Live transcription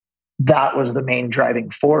that was the main driving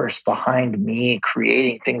force behind me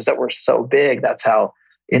creating things that were so big. That's how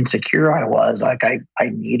insecure I was. Like I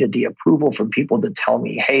needed the approval from people to tell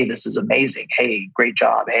me, hey, this is amazing. Hey, great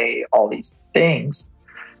job. Hey, all these things.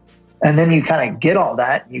 And then you kind of get all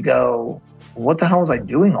that and you go, what the hell was I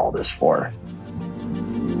doing all this for?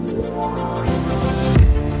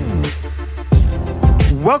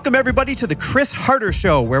 Welcome, everybody, to the Chris Harder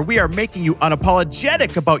Show, where we are making you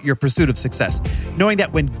unapologetic about your pursuit of success, knowing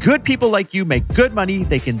that when good people like you make good money,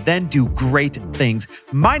 they can then do great things.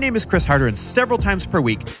 My name is Chris Harder, and several times per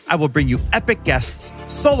week, I will bring you epic guests,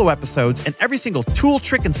 solo episodes, and every single tool,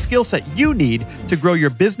 trick, and skill set you need to grow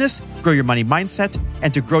your business, grow your money mindset,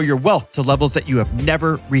 and to grow your wealth to levels that you have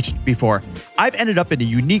never reached before. I've ended up in a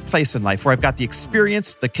unique place in life where I've got the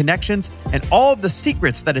experience, the connections, and all of the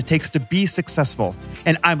secrets that it takes to be successful.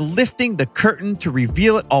 And I'm lifting the curtain to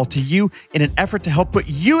reveal it all to you in an effort to help put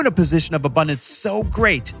you in a position of abundance so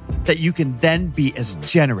great that you can then be as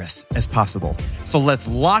generous as possible. So let's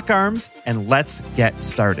lock arms and let's get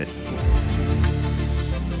started.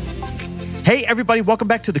 Hey, everybody, welcome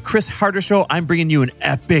back to the Chris Harder Show. I'm bringing you an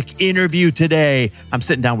epic interview today. I'm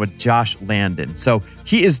sitting down with Josh Landon. So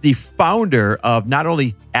he is the founder of not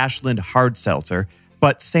only Ashland Hard Seltzer,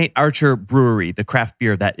 but St. Archer Brewery, the craft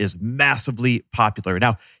beer that is massively popular.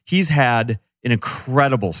 Now, he's had an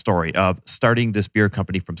incredible story of starting this beer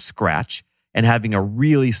company from scratch and having a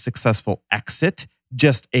really successful exit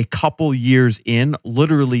just a couple years in,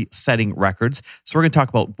 literally setting records. So we're going to talk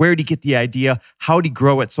about where did he get the idea? How did he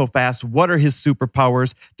grow it so fast? What are his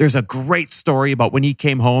superpowers? There's a great story about when he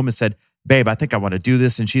came home and said, babe, I think I want to do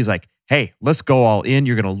this. And she's like, hey, let's go all in.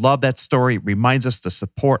 You're going to love that story. It reminds us to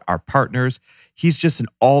support our partners. He's just an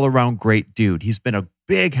all-around great dude. He's been a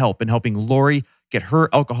big help in helping Lori get her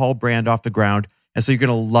alcohol brand off the ground. And so you're going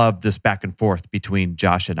to love this back and forth between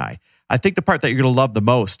Josh and I. I think the part that you're going to love the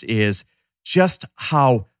most is just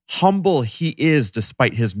how humble he is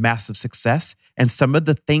despite his massive success. And some of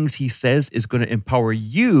the things he says is going to empower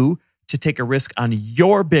you to take a risk on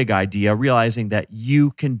your big idea, realizing that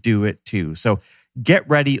you can do it too. So get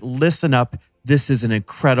ready, listen up. This is an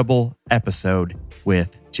incredible episode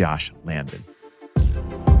with Josh Landon.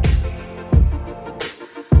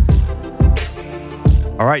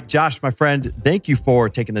 All right, Josh, my friend, thank you for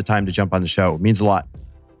taking the time to jump on the show. It means a lot.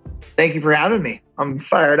 Thank you for having me. I'm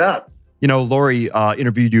fired up. You know, Lori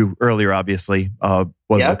interviewed you earlier, obviously, a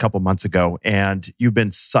couple months ago, and you've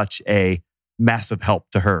been such a massive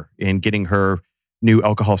help to her in getting her new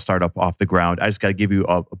alcohol startup off the ground. I just got to give you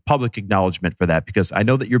a public acknowledgement for that because I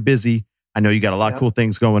know that you're busy. I know you got a lot of cool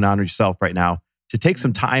things going on yourself right now. To take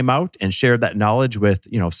some time out and share that knowledge with,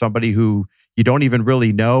 you know, somebody who you don't even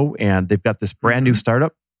really know and they've got this brand new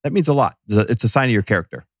startup, that means a lot. It's a sign of your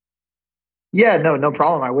character. Yeah, no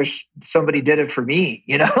problem. I wish somebody did it for me.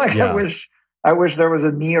 You know, I wish there was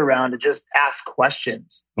a me around to just ask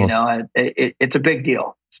questions. You know, it's a big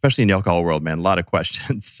deal, especially in the alcohol world, man. A lot of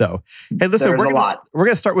questions. So, hey, listen, we're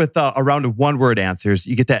gonna start with a round of one-word answers.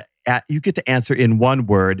 You get to answer in one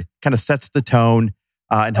word. Kind of sets the tone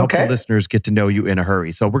and helps the listeners get to know you in a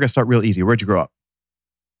hurry. So we're gonna start real easy. Where'd you grow up?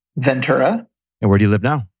 Ventura. And where do you live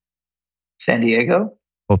now? San Diego.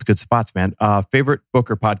 Both good spots, man. Favorite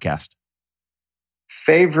book or podcast?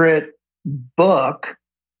 Favorite book?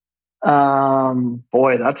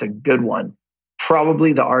 Boy, that's a good one.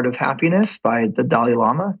 Probably The Art of Happiness by the Dalai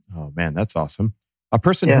Lama. Oh man, that's awesome. A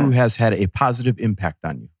person who has had a positive impact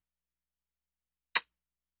on you?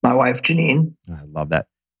 My wife, Janine. I love that.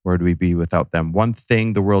 Where would we be without them? One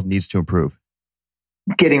thing the world needs to improve.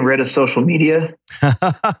 Getting rid of social media.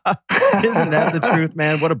 Isn't that the truth,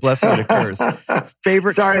 man? What a blessing it occurs.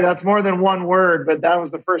 Favorite? Sorry, that's more than one word, but that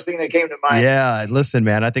was the first thing that came to mind. Yeah, listen,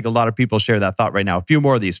 man. I think a lot of people share that thought right now. A few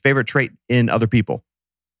more of these. Favorite trait in other people?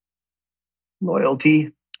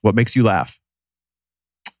 Loyalty. What makes you laugh?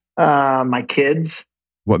 My kids.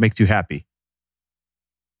 What makes you happy?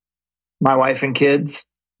 My wife and kids.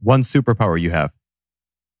 One superpower you have?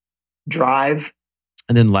 Drive.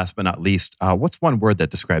 And then last but not least, what's one word that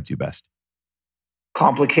describes you best?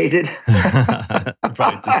 Complicated.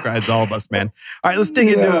 Probably describes all of us, man. All right, let's dig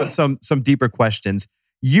into some deeper questions.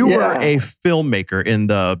 You were a filmmaker in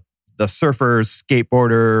the surfer,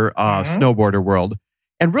 skateboarder, snowboarder world.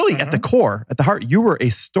 And really at the core, at the heart, you were a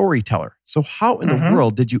storyteller. So how in the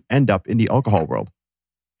world did you end up in the alcohol world?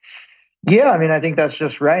 Yeah, I mean, I think that's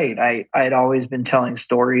just right. I'd always been telling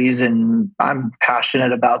stories and I'm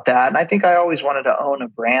passionate about that. And I think I always wanted to own a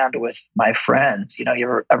brand with my friends. You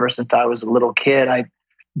know, ever since I was a little kid,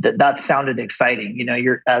 that sounded exciting. You know,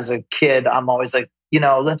 as a kid, I'm always like, you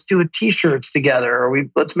know, let's do a t-shirts together or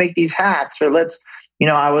let's make these hats or let's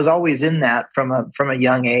I was always in that from a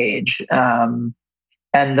young age.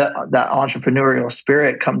 And that entrepreneurial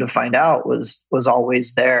spirit, come to find out, was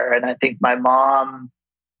always there. And I think my mom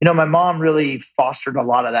really fostered a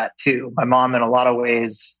lot of that too. My mom, in a lot of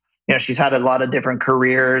ways, she's had a lot of different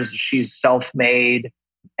careers. She's self-made,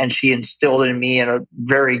 and she instilled in me at a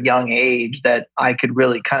very young age that I could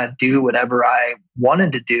really kind of do whatever I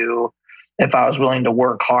wanted to do if I was willing to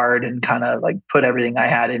work hard and kind of like put everything I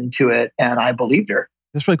had into it. And I believed her.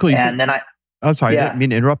 That's really cool. I'm sorry, I didn't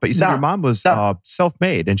mean to interrupt, but you said your mom was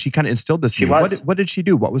self-made, and she kind of instilled this in you. What did she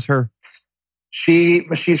do? What was her?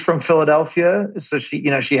 She's from Philadelphia, so she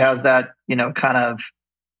has that kind of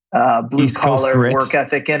blue collar work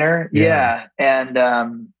ethic in her. Yeah.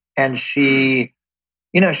 And she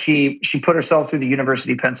put herself through the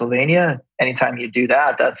University of Pennsylvania. Anytime you do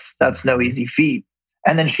that, that's no easy feat.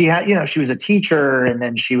 And then she had, she was a teacher, and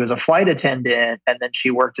then she was a flight attendant, and then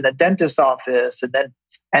she worked in a dentist's office,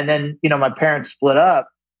 and then my parents split up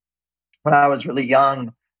when I was really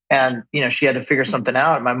young, and she had to figure something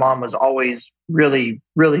out. My mom was always really,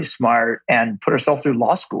 really smart and put herself through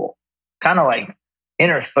law school, kind of like in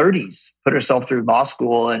her 30s, put herself through law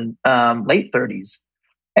school, and late 30s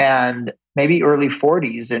and maybe early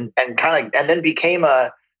 40s, and then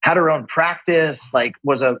had her own practice, like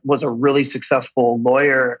was a really successful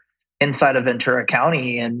lawyer inside of Ventura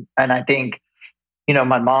County. And I think,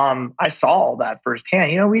 my mom, I saw all that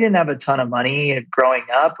firsthand. We didn't have a ton of money growing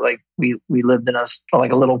up. Like we lived in a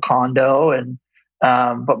little condo, and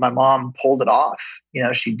but my mom pulled it off.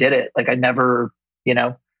 She did it. Like I never,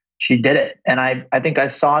 she did it. And I think I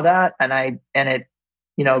saw that, and it,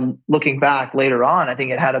 looking back later on, I think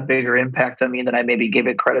it had a bigger impact on me than I maybe gave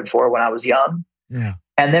it credit for when I was young. Yeah.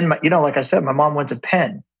 And then, like I said, my mom went to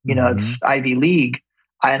Penn, it's Ivy League,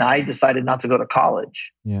 and I decided not to go to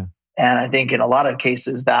college. Yeah. And I think in a lot of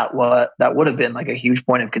cases that would have been like a huge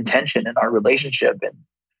point of contention in our relationship. And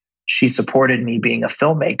she supported me being a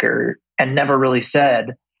filmmaker and never really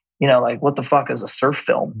said, like, what the fuck is a surf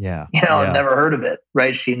film? Yeah. I've never heard of it.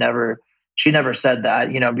 Right. She never said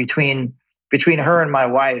that. Between her and my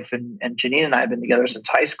wife, and Janine and I have been together since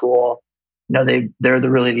high school. They're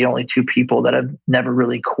really the only two people that have never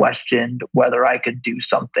really questioned whether I could do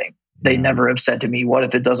something. They never have said to me, what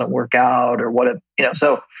if it doesn't work out, or what if,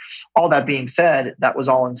 so all that being said, that was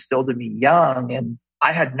all instilled in me young. And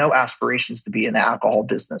I had no aspirations to be in the alcohol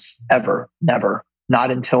business ever, never,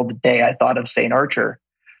 not until the day I thought of St. Archer,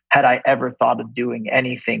 had I ever thought of doing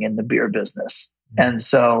anything in the beer business. And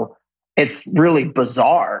so it's really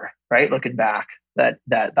bizarre, right? Looking back,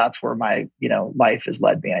 that's where my, life has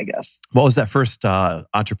led me, I guess. What was that first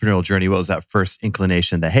entrepreneurial journey? What was that first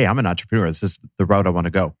inclination that, hey, I'm an entrepreneur, this is the route I want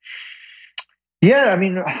to go? Yeah, I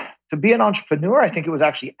mean, to be an entrepreneur, I think it was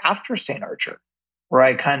actually after St. Archer, where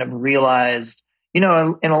I kind of realized, in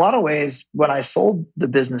a lot of ways, when I sold the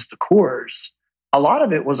business to Coors, a lot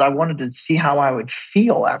of it was I wanted to see how I would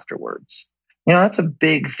feel afterwards. That's a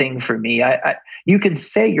big thing for me. You can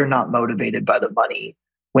say you're not motivated by the money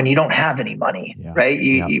when you don't have any money, right?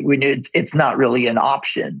 When it's not really an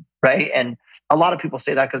option, right? And a lot of people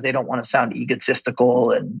say that because they don't want to sound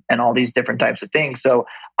egotistical and all these different types of things. So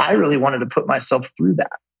I really wanted to put myself through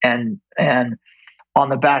that. And on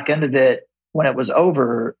the back end of it, when it was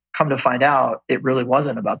over, come to find out, it really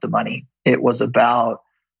wasn't about the money. It was about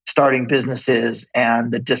starting businesses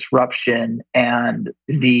and the disruption and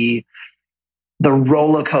the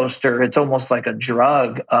roller coaster. It's almost like a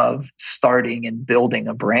drug of starting and building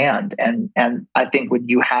a brand. And I think when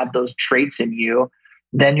you have those traits in you,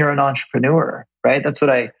 then you're an entrepreneur, right? That's what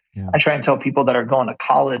I try and tell people that are going to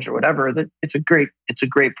college or whatever, that it's a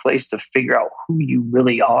great place to figure out who you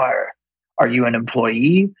really are. Are you an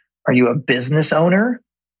employee? Are you a business owner?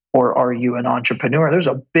 Or are you an entrepreneur? There's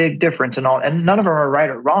a big difference in all, and none of them are right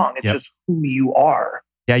or wrong. It's just who you are.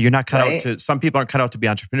 Yeah, you're not cut out to, some people aren't cut out to be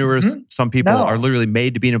entrepreneurs. Mm-hmm. Some people are literally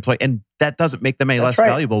made to be an employee, and that doesn't make them any less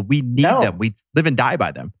valuable. We need them. We live and die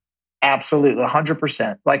by them. Absolutely,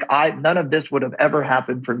 100%. Like none of this would have ever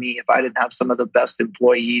happened for me if I didn't have some of the best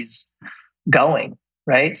employees going,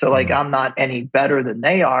 right? So I'm not any better than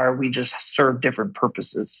they are. We just serve different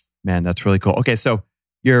purposes. Man, that's really cool. Okay, so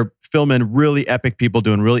you're filming really epic people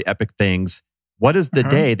doing really epic things. What is the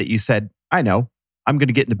day that you said, I know, I'm going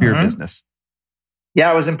to get in the beer business? Yeah,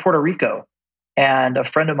 I was in Puerto Rico, and a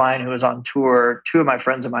friend of mine who was on tour, two of my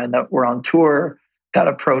friends of mine that were on tour, got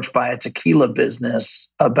approached by a tequila business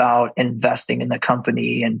about investing in the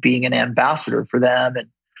company and being an ambassador for them.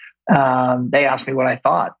 And they asked me what I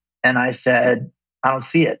thought. And I said, I don't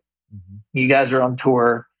see it. Mm-hmm. You guys are on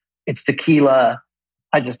tour. It's tequila.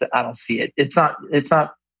 I don't see it. It's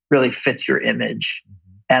not really fits your image.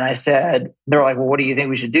 Mm-hmm. And I said, they're like, well, what do you think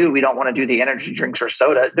we should do? We don't want to do the energy drinks or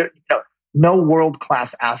soda. No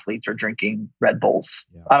world-class athletes are drinking Red Bulls.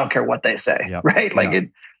 Yeah. I don't care what they say, right? Like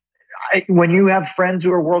when you have friends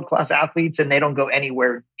who are world-class athletes and they don't go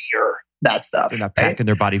anywhere near that stuff. They're not packing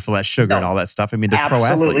their body full of sugar and all that stuff. I mean, they're pro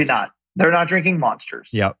athletes. Absolutely not. They're not drinking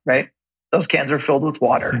Monsters, right? Those cans are filled with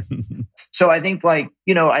water. So I think I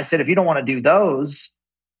said, if you don't want to do those,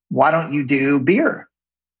 why don't you do beer?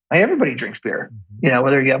 Like everybody drinks beer,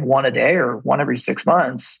 whether you have one a day or one every 6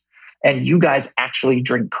 months, and you guys actually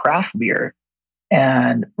drink craft beer.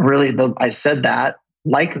 And really, I said that,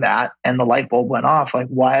 and the light bulb went off. Like,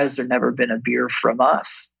 why has there never been a beer from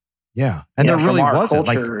us? Yeah. And there really wasn't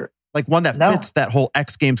like one that fits that whole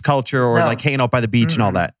X Games culture or like hanging out by the beach and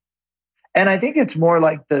all that. And I think it's more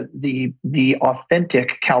like the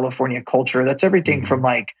authentic California culture. That's everything from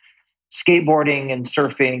like skateboarding and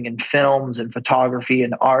surfing and films and photography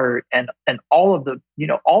and art and all of the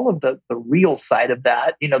real side of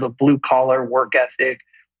that, the blue collar work ethic,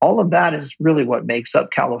 all of that is really what makes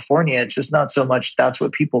up California. It's just not so much that's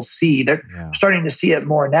what people see. They're starting to see it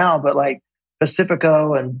more now, but like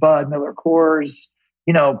Pacifico and Bud, Miller Coors,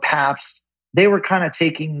 Pabst, they were kind of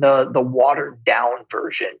taking the watered down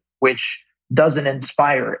version, which doesn't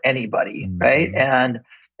inspire anybody, right? And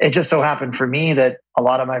it just so happened for me that a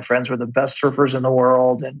lot of my friends were the best surfers in the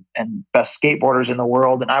world and best skateboarders in the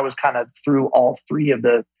world. And I was kind of through all three of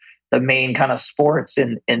the main kind of sports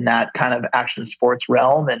in that kind of action sports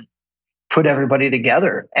realm and put everybody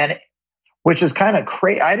together. And which is kind of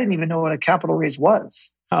crazy. I didn't even know what a capital raise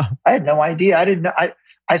was. Huh. I had no idea. I didn't know.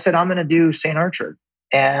 I said, I'm going to do St. Archer.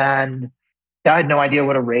 And I had no idea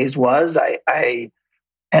what a raise was.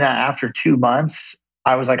 And after 2 months,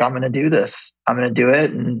 I was like, I'm going to do this. I'm going to do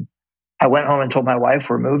it. And I went home and told my wife,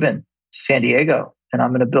 we're moving to San Diego and I'm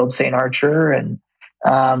going to build St. Archer. And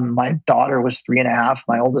my daughter was 3.5.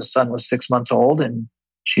 My oldest son was 6 months old. And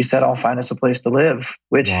she said, I'll find us a place to live,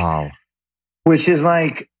 which is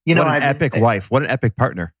like, what an epic wife. What an epic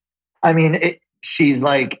partner. I mean, she's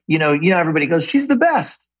like, everybody goes, she's the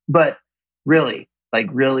best, but really,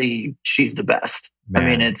 she's the best. Man. I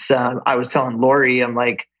mean, it's, I was telling Lori, I'm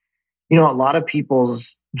like, a lot of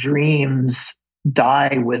people's dreams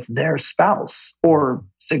die with their spouse or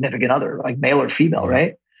significant other, like male or female,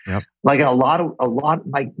 right? Yep. Like a lot,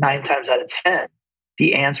 like 9 times out of 10,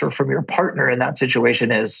 the answer from your partner in that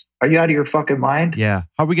situation is, are you out of your fucking mind? Yeah.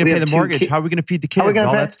 How are we going to pay the mortgage? How are we going to feed the kids?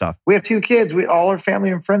 All that stuff. We have 2 kids. All our family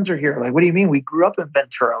and friends are here. Like, what do you mean? We grew up in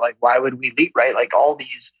Ventura. Like, why would we leave? Right? Like all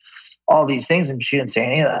these things. And she didn't say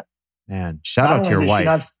any of that. Man, shout out to your wife.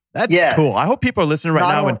 That's cool. I hope people are listening right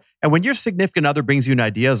now. And when your significant other brings you an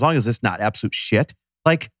idea, as long as it's not absolute shit,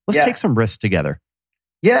 like let's take some risks together.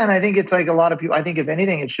 Yeah. And I think it's like a lot of people, I think if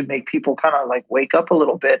anything, it should make people kind of like wake up a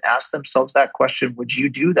little bit, ask themselves that question. Would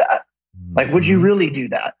you do that? Like, would you really do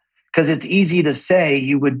that? Because it's easy to say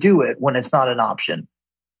you would do it when it's not an option.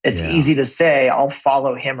 It's easy to say, I'll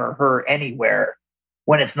follow him or her anywhere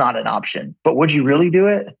when it's not an option. But would you really do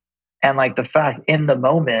it? And like the fact in the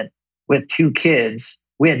moment with 2 kids,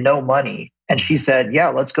 we had no money. And she said, yeah,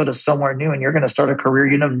 let's go to somewhere new and you're going to start a career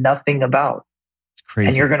you know nothing about. It's crazy.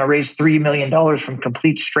 And you're going to raise $3 million from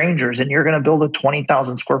complete strangers and you're going to build a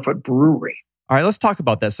 20,000 square foot brewery. All right, let's talk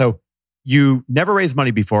about that. So you never raised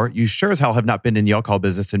money before. You sure as hell have not been in the alcohol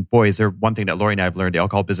business. And boy, is there one thing that Lori and I have learned, the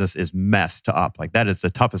alcohol business is messed up. Like that is the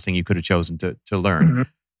toughest thing you could have chosen to learn. Mm-hmm.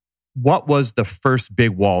 What was the first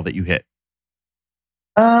big wall that you hit?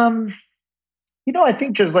 I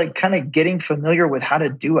think just like kind of getting familiar with how to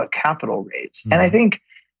do a capital raise. Mm-hmm. And I think,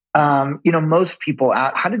 most people,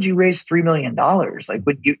 how did you raise $3 million? Like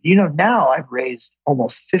when now I've raised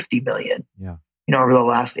almost 50 million, over the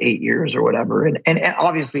last 8 years or whatever. And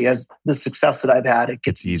obviously as the success that I've had, it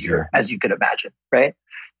gets easier as you could imagine. Right.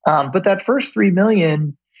 But that first 3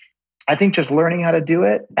 million, I think just learning how to do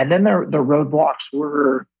it. And then the roadblocks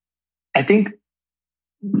were, I think,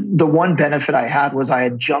 the one benefit I had was I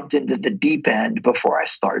had jumped into the deep end before I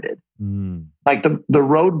started. Like the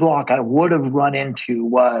roadblock I would have run into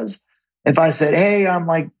was if I said, hey,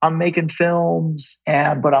 I'm making films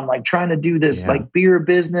but I'm like trying to do this like beer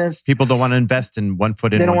business. People don't want to invest in one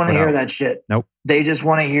foot in. They don't want to hear that shit. Nope. They just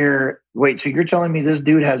want to hear, wait, so you're telling me this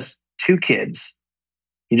dude has 2 kids.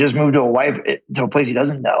 He just moved to a place he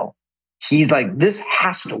doesn't know. He's like, this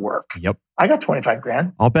has to work. Yep. I got 25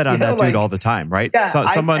 grand. I'll bet on that dude all the time, right? Yeah,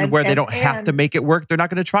 someone where they don't have to make it work, they're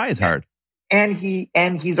not going to try as hard. And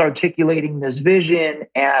he's articulating this vision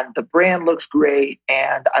and the brand looks great.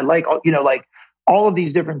 And I like, all of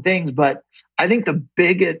these different things. But I think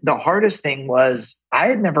the hardest thing was I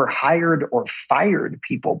had never hired or fired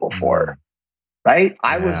people before. right?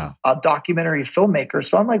 I was a documentary filmmaker.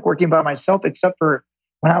 So I'm like working by myself, except for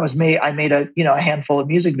when I made a handful of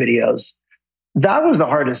music videos. That was the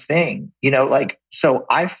hardest thing, so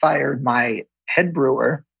I fired my head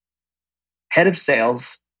brewer, head of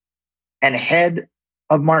sales, and head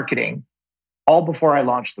of marketing all before I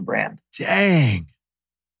launched the brand. Dang.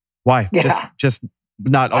 Why? Yeah. Just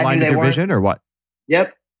not aligned with your vision or what?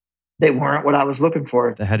 Yep. They weren't what I was looking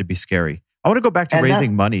for. That had to be scary. I want to go back to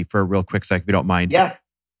raising money for a real quick sec, if you don't mind. Yeah.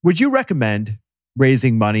 Would you recommend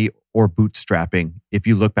raising money or bootstrapping if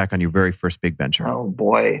you look back on your very first big venture? Oh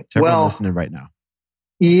boy. To everyone listening right now.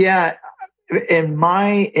 Yeah. In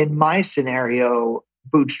my scenario,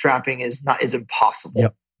 bootstrapping is impossible.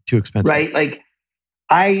 Yep. Too expensive. Right? Like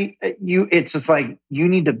it's just like you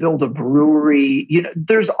need to build a brewery.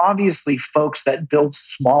 There's obviously folks that build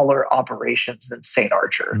smaller operations than St.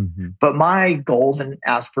 Archer. Mm-hmm. But my goals and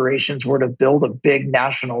aspirations were to build a big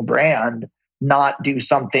national brand, not do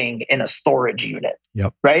something in a storage unit.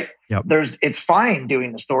 Yep. Right? Yep. It's fine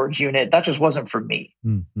doing the storage unit. That just wasn't for me.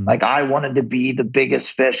 Mm-hmm. Like I wanted to be the biggest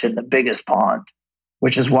fish in the biggest pond,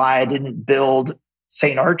 which is why I didn't build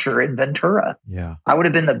St. Archer in Ventura. Yeah. I would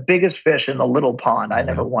have been the biggest fish in the little pond. I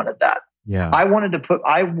never wanted that. Yeah.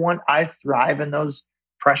 I thrive in those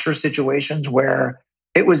pressure situations where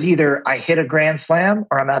it was either I hit a grand slam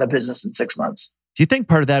or I'm out of business in 6 months. Do you think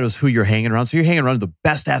part of that was who you're hanging around? So you're hanging around the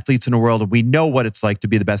best athletes in the world, and we know what it's like to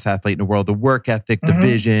be the best athlete in the world, the work ethic, the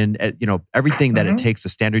vision, everything that it takes, the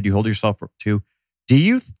standard you hold yourself to. Do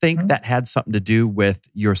you think that had something to do with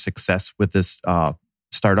your success with this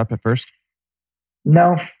startup at first?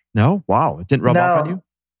 No. Wow. It didn't rub off on you?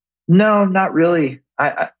 No, not really.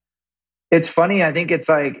 It's funny. I think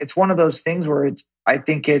it's one of those things where I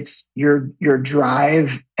think it's your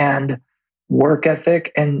drive and work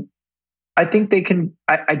ethic. And I think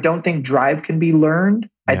I don't think drive can be learned.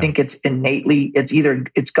 Yeah. I think it's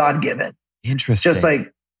it's God-given. Interesting. Just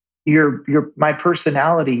like my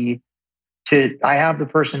personality I have the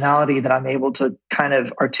personality that I'm able to kind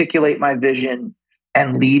of articulate my vision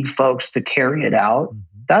and lead folks to carry it out. Mm-hmm.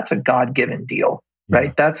 That's a God-given deal,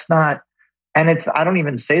 right? That's not, and I don't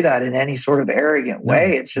even say that in any sort of arrogant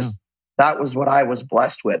way. It's just, that was what I was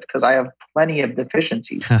blessed with because I have plenty of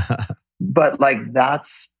deficiencies, but like,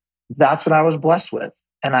 that's what I was blessed with.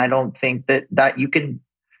 And I don't think that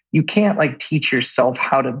you can't like teach yourself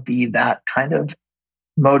how to be that kind of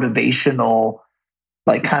motivational,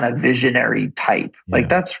 like kind of visionary type. Yeah. Like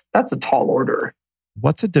that's a tall order.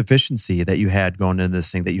 What's a deficiency that you had going into this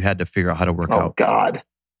thing that you had to figure out how to work out? Oh God.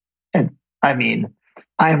 And I mean,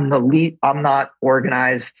 I'm the lead. I'm not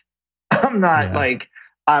organized. I'm not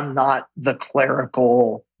I'm not the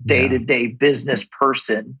clerical day-to-day business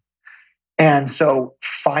person. And so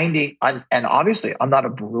and obviously I'm not a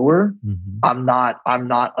brewer. Mm-hmm. I'm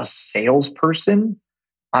not a salesperson.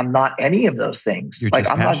 I'm not any of those things. You're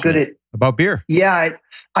I'm not good at about beer. Yeah.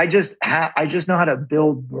 I just know how to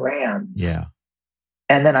build brands. Yeah.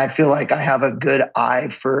 And then I feel like I have a good eye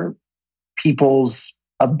for people's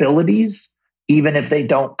abilities, even if they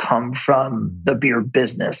don't come from the beer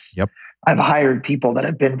business. Yep. I've hired people that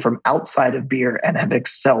have been from outside of beer and have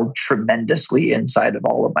excelled tremendously inside of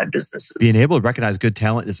all of my businesses. Being able to recognize good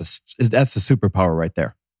talent that's a superpower right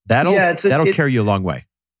there. That'll carry you a long way.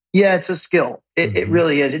 Yeah, it's a skill. It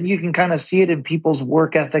really is. And you can kind of see it in people's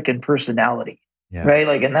work ethic and personality. Yeah. Right?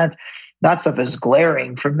 Like, and that stuff is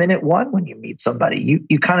glaring from minute one when you meet somebody.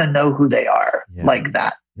 You kind of know who they are like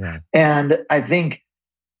that. Yeah. And I think,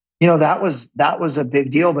 that was a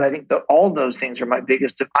big deal. But I think all those things are my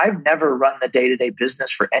biggest. I've never run the day-to-day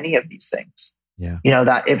business for any of these things. Yeah.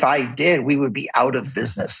 That if I did, we would be out of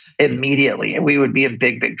business immediately and we would be in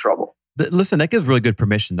big, big trouble. Listen, that gives really good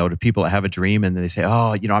permission though to people that have a dream and they say,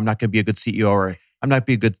 oh, I'm not going to be a good CEO or I'm not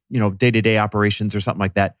going to be a good, day-to-day operations or something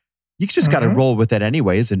like that. You just got to roll with that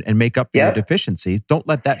anyways and make up for your deficiencies. Don't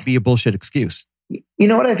let that be a bullshit excuse. You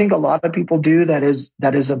know what I think a lot of people do that is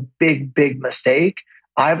a big, big mistake?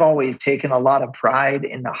 I've always taken a lot of pride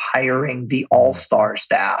in hiring the all-star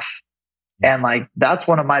staff. And like, that's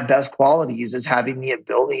one of my best qualities is having the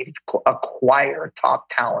ability to acquire top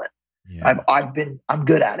talent. Yeah. I'm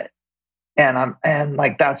good at it. And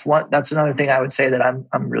like, that's another thing I would say that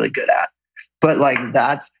I'm really good at. But like,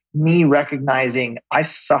 that's me recognizing I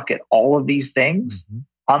suck at all of these things. Mm-hmm.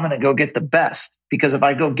 I'm going to go get the best because if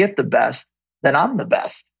I go get the best, then I'm the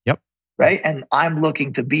best. Yep. Right. And I'm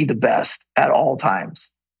looking to be the best at all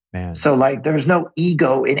times. Man. So like, there's no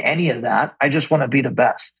ego in any of that. I just want to be the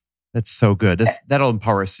best. That's so good. That'll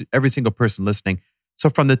empower every single person listening. So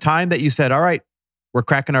from the time that you said, all right, we're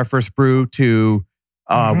cracking our first brew to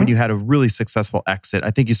when you had a really successful exit,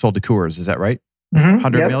 I think you sold to Coors. Is that right?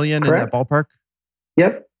 100 million correct. In that ballpark?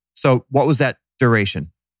 Yep. So what was that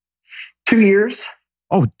duration? 2 years.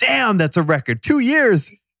 Oh, damn, that's a record. 2 years.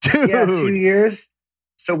 Dude. Yeah, 2 years.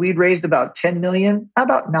 So we'd raised about 10 million,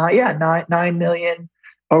 about 9 million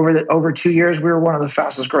over 2 years. We were one of the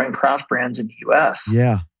fastest growing craft brands in the US.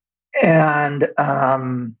 Yeah. And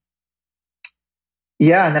and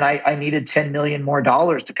then I needed $10 million more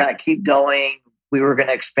to kind of keep going. We were going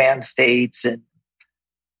to expand states,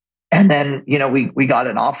 and then we got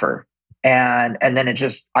an offer, and then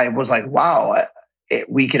I was like, wow,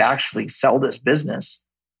 we could actually sell this business.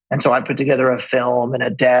 And so I put together a film and a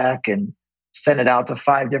deck and sent it out to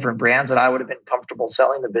 5 different brands that I would have been comfortable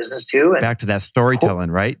selling the business to. And back to that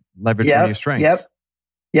storytelling, right? Leverage on your strengths.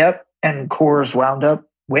 Yep. And Coors wound up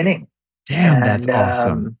winning. Damn, that's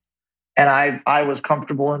awesome. And I was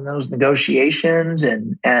comfortable in those negotiations,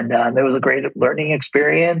 and it was a great learning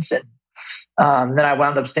experience. And then I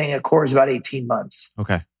wound up staying at Coors about 18 months.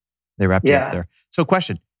 Okay. They wrapped you up there. So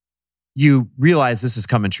question, you realize this is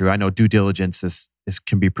coming true. I know due diligence is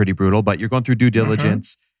can be pretty brutal, but you're going through due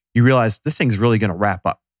diligence. You realize this thing's really going to wrap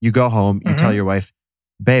up. You go home, you tell your wife,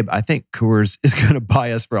 babe, I think Coors is going to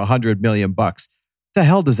buy us for $100 million. What the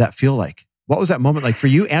hell does that feel like? What was that moment like for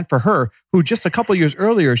you and for her, who just a couple of years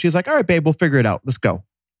earlier, she was like, all right, babe, we'll figure it out. Let's go.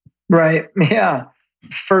 Right. Yeah.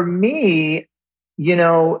 For me,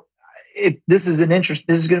 this is going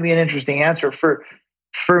to be an interesting answer.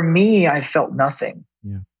 For me, I felt nothing,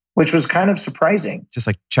 which was kind of surprising. Just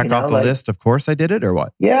like check off the list. Of course I did it, or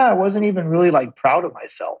what? Yeah. I wasn't even really proud of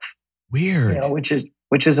myself. Weird. Which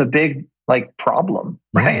is a big problem,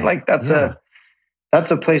 right? Yeah. Like that's a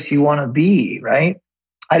place you want to be, right?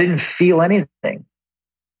 I didn't feel anything.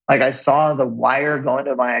 Like I saw the wire going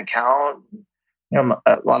to my account.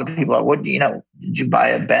 A lot of people would, did you buy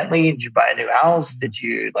a Bentley? Did you buy a new house? Did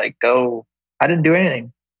you go? I didn't do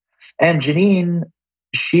anything. And Janine,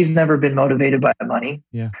 she's never been motivated by money.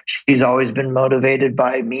 Yeah. She's always been motivated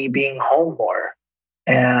by me being home more.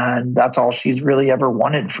 And that's all she's really ever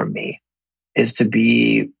wanted from me, is to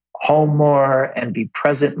be home more and be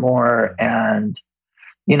present more. And,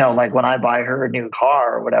 when I buy her a new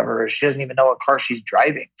car or whatever, she doesn't even know what car she's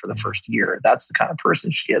driving for the first year. That's the kind of person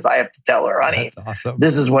she is. I have to tell her, honey, that's awesome.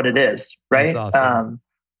 This is what it is. Right. That's awesome.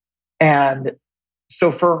 And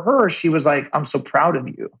so for her, she was like, I'm so proud of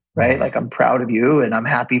you. Right. Like, I'm proud of you and I'm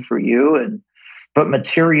happy for you. But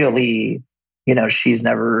materially,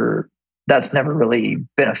 that's never really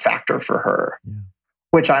been a factor for her. Yeah.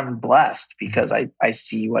 Which I'm blessed, because I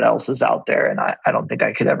see what else is out there, and I don't think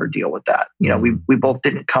I could ever deal with that. We both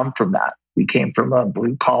didn't come from that. We came from a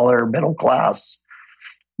blue collar, middle class,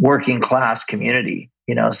 working class community,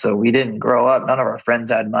 so we didn't grow up. None of our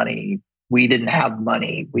friends had money. We didn't have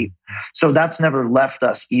money. So that's never left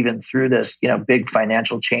us, even through this, big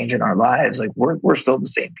financial change in our lives. Like we're still the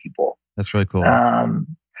same people. That's really cool.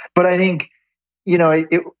 But I think,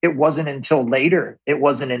 it wasn't until later, it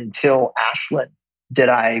wasn't until Ashland did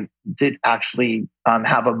I actually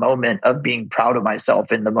have a moment of being proud of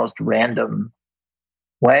myself in the most random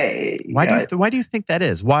way. Why do you think that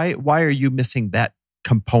is? Why are you missing that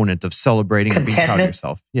component of celebrating and being proud of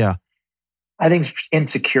yourself? Yeah. I think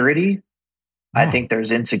insecurity. Oh. I think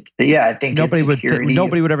there's insecurity. Yeah, I think nobody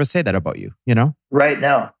would ever say that about you, Right.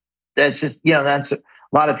 No. That's just, that's a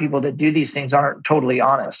lot of people that do these things aren't totally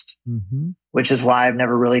honest, which is why I've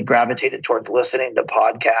never really gravitated towards listening to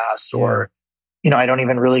podcasts or, I don't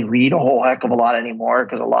even really read a whole heck of a lot anymore,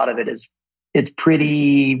 because a lot of it's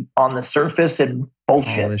pretty on the surface and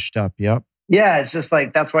bullshit. Polished up, yep. Yeah, it's just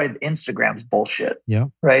that's why Instagram's bullshit. Yeah.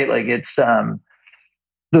 Right? It's the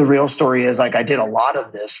real story is I did a lot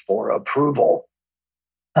of this for approval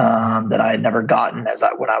that I had never gotten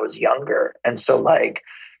when I was younger. And so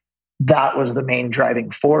that was the main driving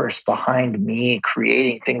force behind me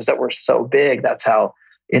creating things that were so big. That's how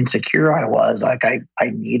insecure I was. I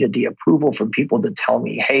needed the approval from people to tell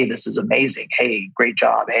me, hey, this is amazing. Hey, great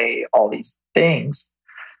job. Hey, all these things.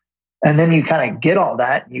 And then you kind of get all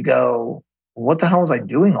that and you go, what the hell was I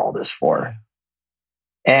doing all this for?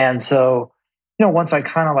 And so, once I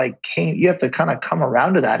kind of you have to kind of come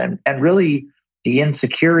around to that, and really the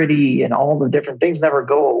insecurity and all the different things never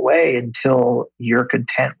go away until you're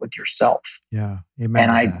content with yourself. Yeah.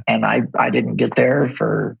 Amen. And I didn't get there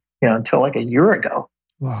for, until a year ago.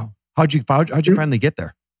 Wow. How'd you finally get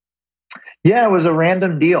there? Yeah, it was a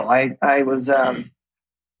random deal. I was,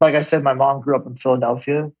 like I said, my mom grew up in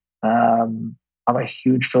Philadelphia. I'm a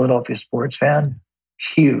huge Philadelphia sports fan.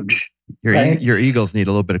 Huge. Your Eagles need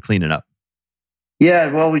a little bit of cleaning up.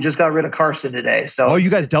 Yeah, well, we just got rid of Carson today. So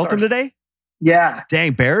you guys dealt him today? Yeah.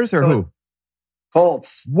 Dang, Bears or who?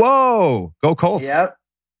 Colts. Whoa, go Colts. Yep.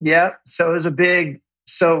 So it was a big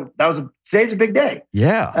So today's a big day.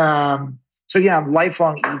 Yeah. So yeah, I'm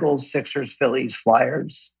lifelong Eagles, Sixers, Phillies,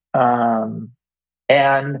 Flyers. And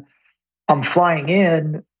I'm flying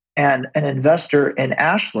in, and an investor in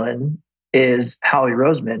Ashland is Howie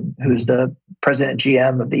Roseman, who's the president and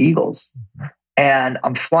GM of the Eagles. And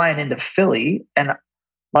I'm flying into Philly, and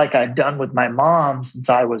like I'd done with my mom since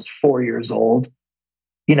I was 4 years old,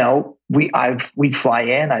 we'd fly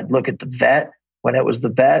in, I'd look at the vet when it was the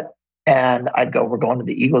vet, and I'd go, we're going to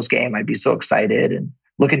the Eagles game. I'd be so excited and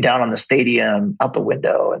looking down on the stadium out the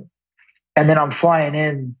window. And then I'm flying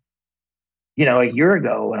in, a year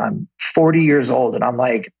ago, and I'm 40 years old, and I'm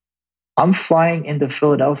like, I'm flying into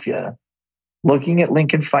Philadelphia, looking at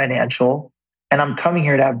Lincoln Financial, and I'm coming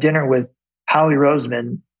here to have dinner with Howie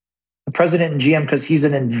Roseman, the president and GM, because he's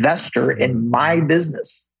an investor in my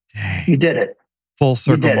business. Dang. You did it. Full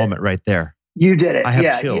circle moment right there. You did it. I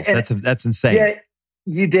have chills. That's insane. Yeah,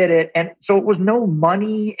 you did it. And so it was no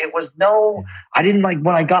money. It was I didn't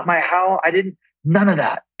when I got my house, none of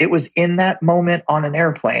that. It was in that moment on an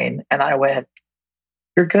airplane. And I went,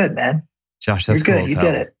 you're good, man. Josh, that's you're cool. good. You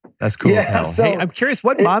did it. That's cool. Yeah, as hell. Hey, I'm curious,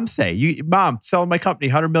 what mom say? Mom, selling my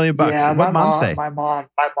company, $100 million. Yeah, what mom say? My mom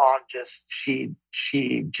just, she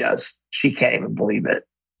can't even believe it.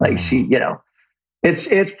 Like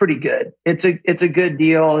it's pretty good. It's a good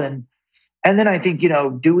deal. And then I think,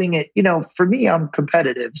 doing it, for me, I'm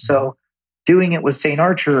competitive. So doing it with St.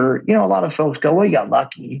 Archer, a lot of folks go, well, you got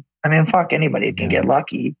lucky. I mean, fuck, anybody can get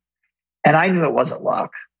lucky. And I knew it wasn't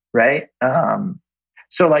luck. Right.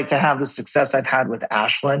 So like to have the success I've had with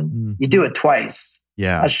Ashland, you do it twice.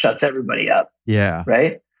 Yeah. That shuts everybody up. Yeah.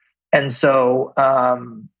 Right. And so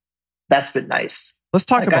that's been nice. Let's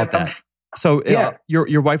talk about that. So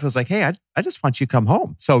your wife was like, hey, I just want you to come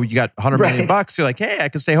home. So you got $100 million. You're like, hey, I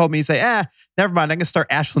can stay home. And you say, never mind. I can start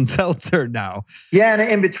Ashland Seltzer now. Yeah. And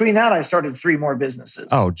in between that, I started 3 more businesses.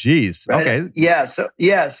 Oh, geez. Right? Okay. Yeah.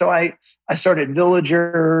 So I started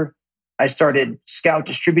Villager. I started Scout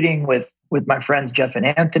Distributing with my friends, Jeff and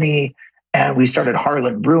Anthony. And we started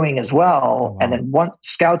Harlan Brewing as well. Oh, wow. And then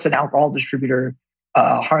Scout's an alcohol distributor.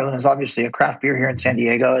 Harlan is obviously a craft beer here in San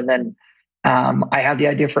Diego. And then I had the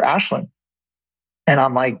idea for Ashland. And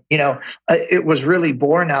I'm like, it was really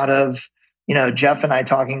born out of, Jeff and I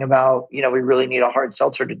talking about, we really need a hard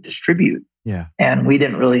seltzer to distribute. Yeah. And we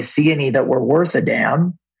didn't really see any that were worth a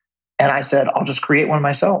damn. And I said, I'll just create one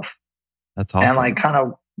myself. That's awesome. And I kind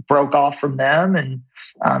of broke off from them, and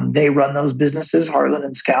they run those businesses, Harlan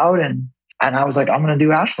and Scout. And I was like, I'm going to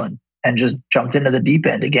do Ashland, and just jumped into the deep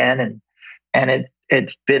end again. And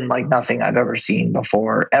it's been like nothing I've ever seen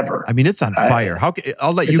before, ever. I mean, it's on fire.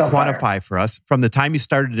 I'll let you quantify for us from the time you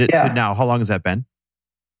started it to now. How long has that been?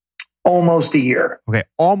 Almost a year. Okay.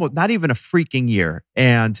 Almost, not even a freaking year.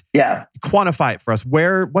 And quantify it for us.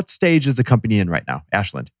 What stage is the company in right now,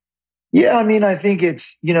 Ashland? Yeah. I mean, I think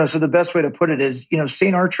it's, so the best way to put it is,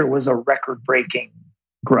 St. Archer was a record-breaking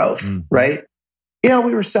growth, right? We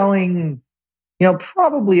were selling,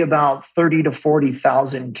 probably about 30 to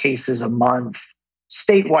 40,000 cases a month,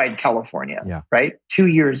 statewide California, right? 2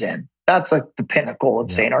 years in. That's like the pinnacle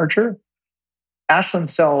of St. Archer. Ashland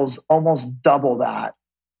sells almost double that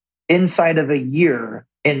inside of a year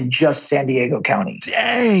in just San Diego County.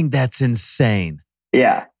 Dang, that's insane.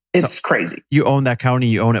 Yeah, it's crazy. You own that county,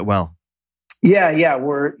 you own it well. Yeah.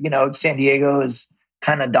 We're, San Diego has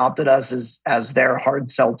kind of adopted us as their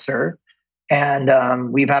hard seltzer.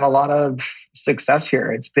 And we've had a lot of success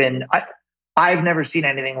here. It's been, I've never seen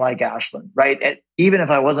anything like Ashland, right? And even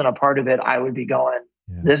if I wasn't a part of it, I would be going,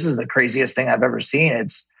 this is the craziest thing I've ever seen.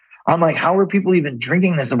 I'm like, how are people even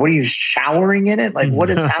drinking this? What are you showering in it? Like,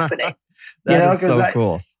 what is happening? That is so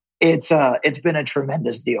cool. It's been a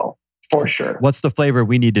tremendous deal for sure. What's the flavor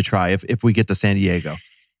we need to try if we get to San Diego?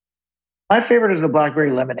 My favorite is the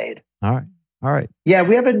blackberry lemonade. All right. Yeah,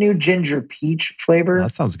 we have a new ginger peach flavor.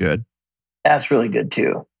 That sounds good. That's really good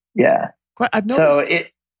too. Yeah. I've noticed.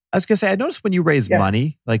 I was going to say, I noticed when you raise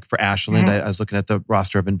money, like for Ashland, I was looking at the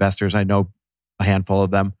roster of investors. I know a handful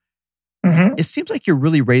of them. It seems like you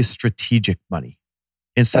really raise strategic money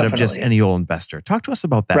instead of just any old investor. Talk to us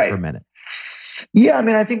about that for a minute. Yeah, I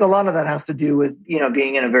mean, I think a lot of that has to do with,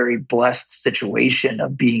 being in a very blessed situation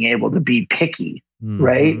of being able to be picky,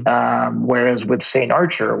 right? Whereas with St.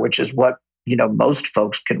 Archer, which is what, most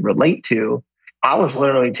folks can relate to, I was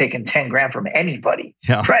literally taking 10 grand from anybody,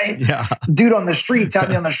 right? Yeah. Dude on the street tapped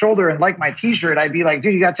me on the shoulder and liked my t-shirt. I'd be like,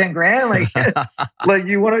 dude, you got 10 grand? Like,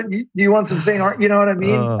 you want some St. Archer? You know what I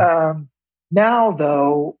mean? Now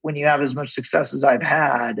though, when you have as much success as I've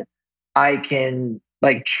had, I can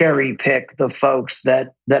like cherry pick the folks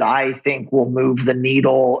that I think will move the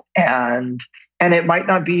needle, and it might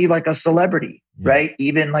not be like a celebrity, right?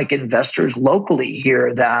 Even like investors locally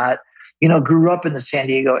here that, you know, grew up in the San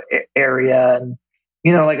Diego area. And,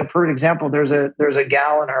 you know, like a perfect example, there's a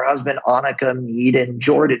gal and her husband, Annika Mead and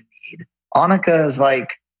Jordan Mead. Annika is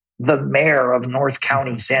like the mayor of North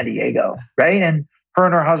County, San Diego, right? And her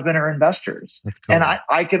and her husband are investors. That's cool. And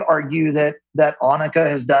I could argue that Annika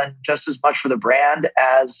has done just as much for the brand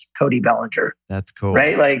as Cody Bellinger. That's cool.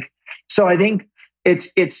 Right? Like, so I think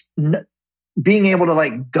it's being able to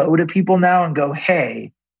like go to people now and go,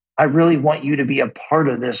 hey, I really want you to be a part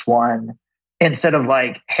of this one, instead of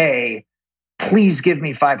like, hey, please give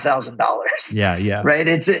me $5,000. Yeah, yeah. Right?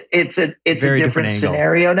 It's a different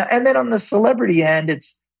scenario. Now, and then on the celebrity end,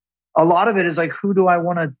 it's a lot of it is like, who do I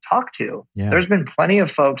want to talk to? Yeah. There's been plenty of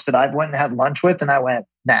folks that I've went and had lunch with, and I went,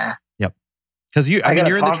 nah. Yep. Because you're in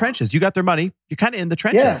the trenches. You got their money. You're kind of in the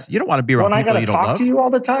trenches. Yeah. You don't want to be around people you don't love. I got to talk to you all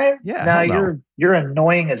the time. Yeah. Now you're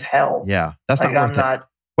annoying as hell. Yeah, that's like, not worth it.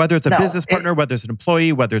 Whether it's a business partner, whether it's an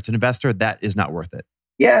employee, whether it's an investor, that is not worth it.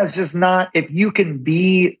 Yeah, it's just not. If you can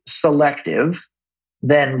be selective,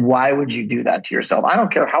 then why would you do that to yourself? I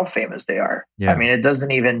don't care how famous they are. Yeah. I mean,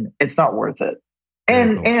 it's not worth it.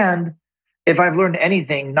 And if I've learned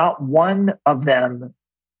anything, not one of them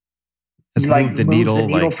has moved the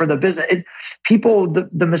needle for the business.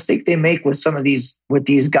 The mistake they make with some of these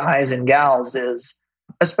guys and gals is,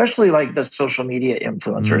 especially like the social media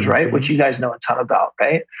influencers, right? Which you guys know a ton about,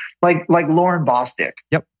 right? Like Lauren Bostic.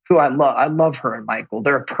 Yep. Who I love. I love her and Michael.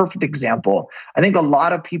 They're a perfect example. I think a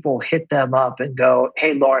lot of people hit them up and go,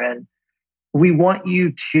 hey, Lauren, we want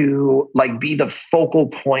you to like be the focal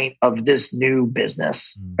point of this new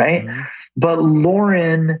business, right? But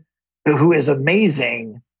Lauren, who is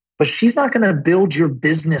amazing, but she's not going to build your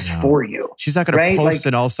business for you. She's not going to post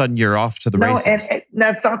and all of a sudden you're off to the races. And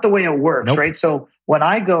that's not the way it works, right? So when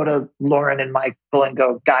I go to Lauren and Michael and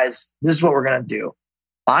go, guys, this is what we're going to do.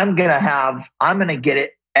 I'm going to get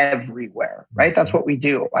it everywhere, right? That's what we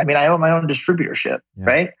do. I mean, I own my own distributorship,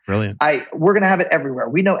 right? Brilliant. We're going to have it everywhere.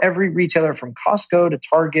 We know every retailer from Costco to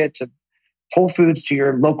Target to Whole Foods to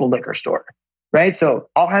your local liquor store, right? So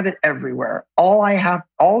I'll have it everywhere. All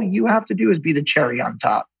you have to do is be the cherry on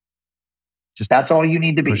top. That's all you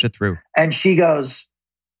need to be. Push it through. And she goes,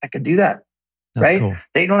 I can do that. That's right? Cool.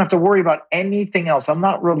 They don't have to worry about anything else. I'm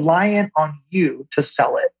not reliant on you to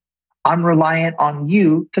sell it. I'm reliant on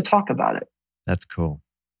you to talk about it. That's cool.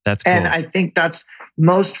 That's cool. And I think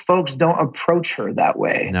most folks don't approach her that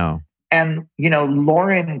way. No. And, you know,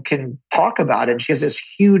 Lauren can talk about it. She has this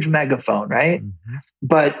huge megaphone, right? Mm-hmm.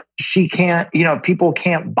 But she can't, you know, people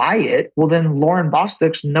can't buy it. Well, then Lauren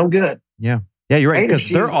Bostic's no good. Yeah. Yeah, you're right. Because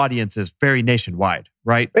their audience is very nationwide,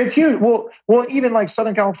 right? It's huge. Well, even like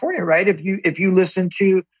Southern California, right? If you listen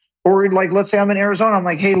to, or like, let's say I'm in Arizona, I'm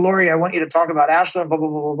like, hey, Lori, I want you to talk about Ashland, blah, blah,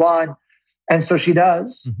 blah, blah, blah. And so she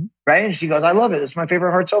does, right? And she goes, I love it. It's my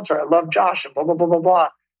favorite hard seltzer. I love Josh and blah, blah, blah, blah, blah.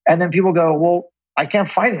 And then people go, well, I can't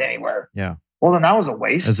find it anywhere. Yeah. Well, then that was a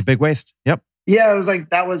waste. It was a big waste. Yep. Yeah, it was like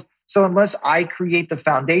so unless I create the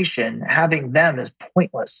foundation, having them is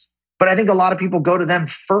pointless. But I think a lot of people go to them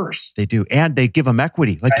first. They do. And they give them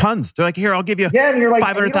equity, like tons. They're like, here, I'll give you and you're like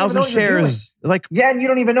 500,000 shares. Like, and you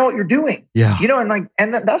don't even know what you're doing. Yeah. You know,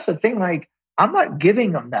 and that's the thing. Like, I'm not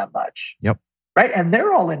giving them that much. Yep. Right. And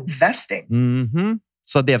they're all investing. Mm-hmm.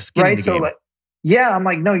 So they have skin in the game. Like, I'm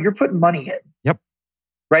like, no, you're putting money in. Yep.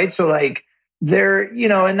 Right. So like they're, you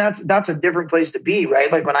know, and that's a different place to be,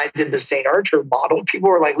 right? Like when I did the St. Archer model, people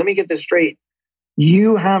were like, let me get this straight.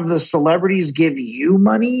 You have the celebrities give you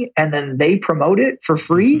money and then they promote it for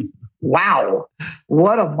free. Wow.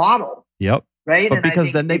 What a model. Yep. Right. But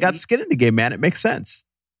because then they got skin in the game, man. It makes sense.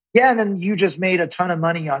 Yeah. And then you just made a ton of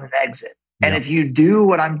money on an exit. And if you do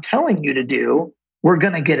what I'm telling you to do, we're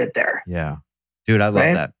going to get it there. Yeah. Dude, I love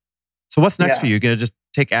that. So what's next for you? You're going to just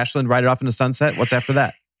take Ashland, ride it off in the sunset? What's after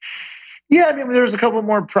that? Yeah, I mean, there's a couple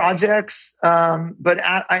more projects. But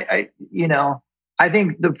I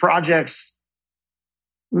think the projects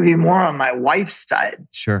would be more on my wife's side.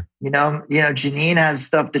 Sure. You know, Janine has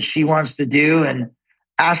stuff that she wants to do. And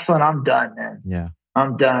Ashland, I'm done, man. Yeah.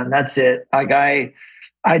 I'm done. That's it. Like I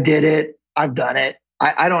did it. I've done it.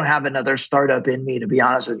 I don't have another startup in me, to be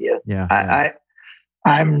honest with you. Yeah.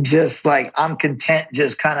 I'm just like, I'm content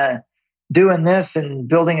just kind of doing this and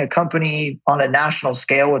building a company on a national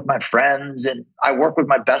scale with my friends. And I work with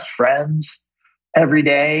my best friends every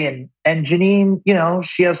day. And Janine, you know,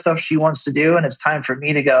 she has stuff she wants to do. And it's time for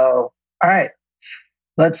me to go, all right,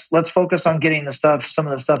 let's focus on getting some of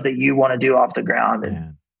the stuff that you want to do off the ground.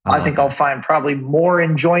 And I think I'll find probably more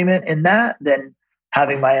enjoyment in that than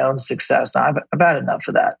having my own success. Now, I've had enough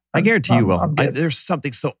of that. I guarantee you will. There's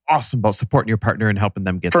something so awesome about supporting your partner and helping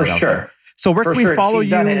them get for that out sure. there. So where can we follow you?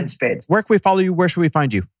 Done it in spades. Where can we follow you? Where should we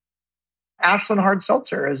find you? Ashland Hard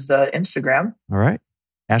Seltzer is the Instagram. All right.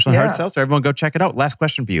 Ashland Hard Seltzer. Everyone go check it out. Last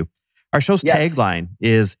question for you. Our show's tagline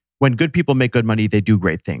is, when good people make good money, they do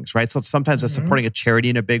great things, right? So sometimes it's supporting a charity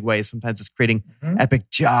in a big way. Sometimes it's creating epic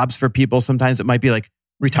jobs for people. Sometimes it might be like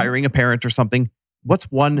retiring a parent or something. What's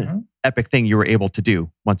one epic thing you were able to do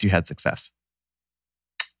once you had success?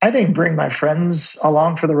 I think bring my friends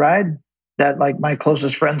along for the ride. That like my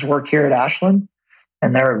closest friends work here at Ashland,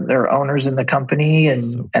 and they're owners in the company,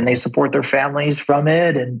 and they support their families from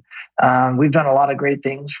it. And we've done a lot of great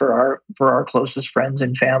things for our closest friends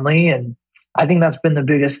and family. And I think that's been the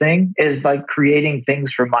biggest thing, is like creating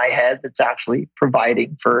things from my head that's actually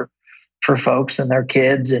providing for folks and their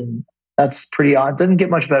kids. And that's pretty odd. Doesn't get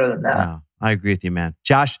much better than that. Wow, I agree with you, man.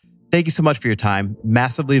 Josh, thank you so much for your time.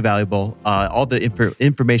 Massively valuable. All the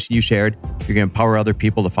information you shared, you're going to empower other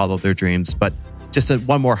people to follow their dreams. But just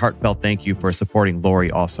one more heartfelt thank you for supporting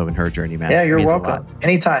Lori also in her journey, man. Yeah, you're welcome.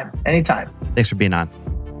 Anytime. Thanks for being on.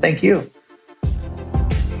 Thank you.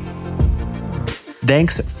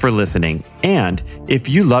 Thanks for listening. And if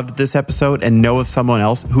you loved this episode and know of someone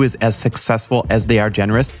else who is as successful as they are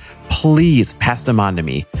generous, please pass them on to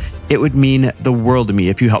me. It would mean the world to me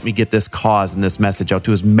if you help me get this cause and this message out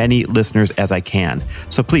to as many listeners as I can.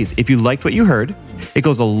 So please, if you liked what you heard, it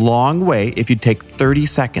goes a long way if you take 30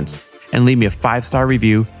 seconds and leave me a 5-star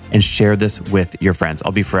review and share this with your friends.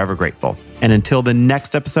 I'll be forever grateful. And until the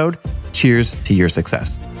next episode, cheers to your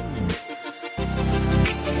success.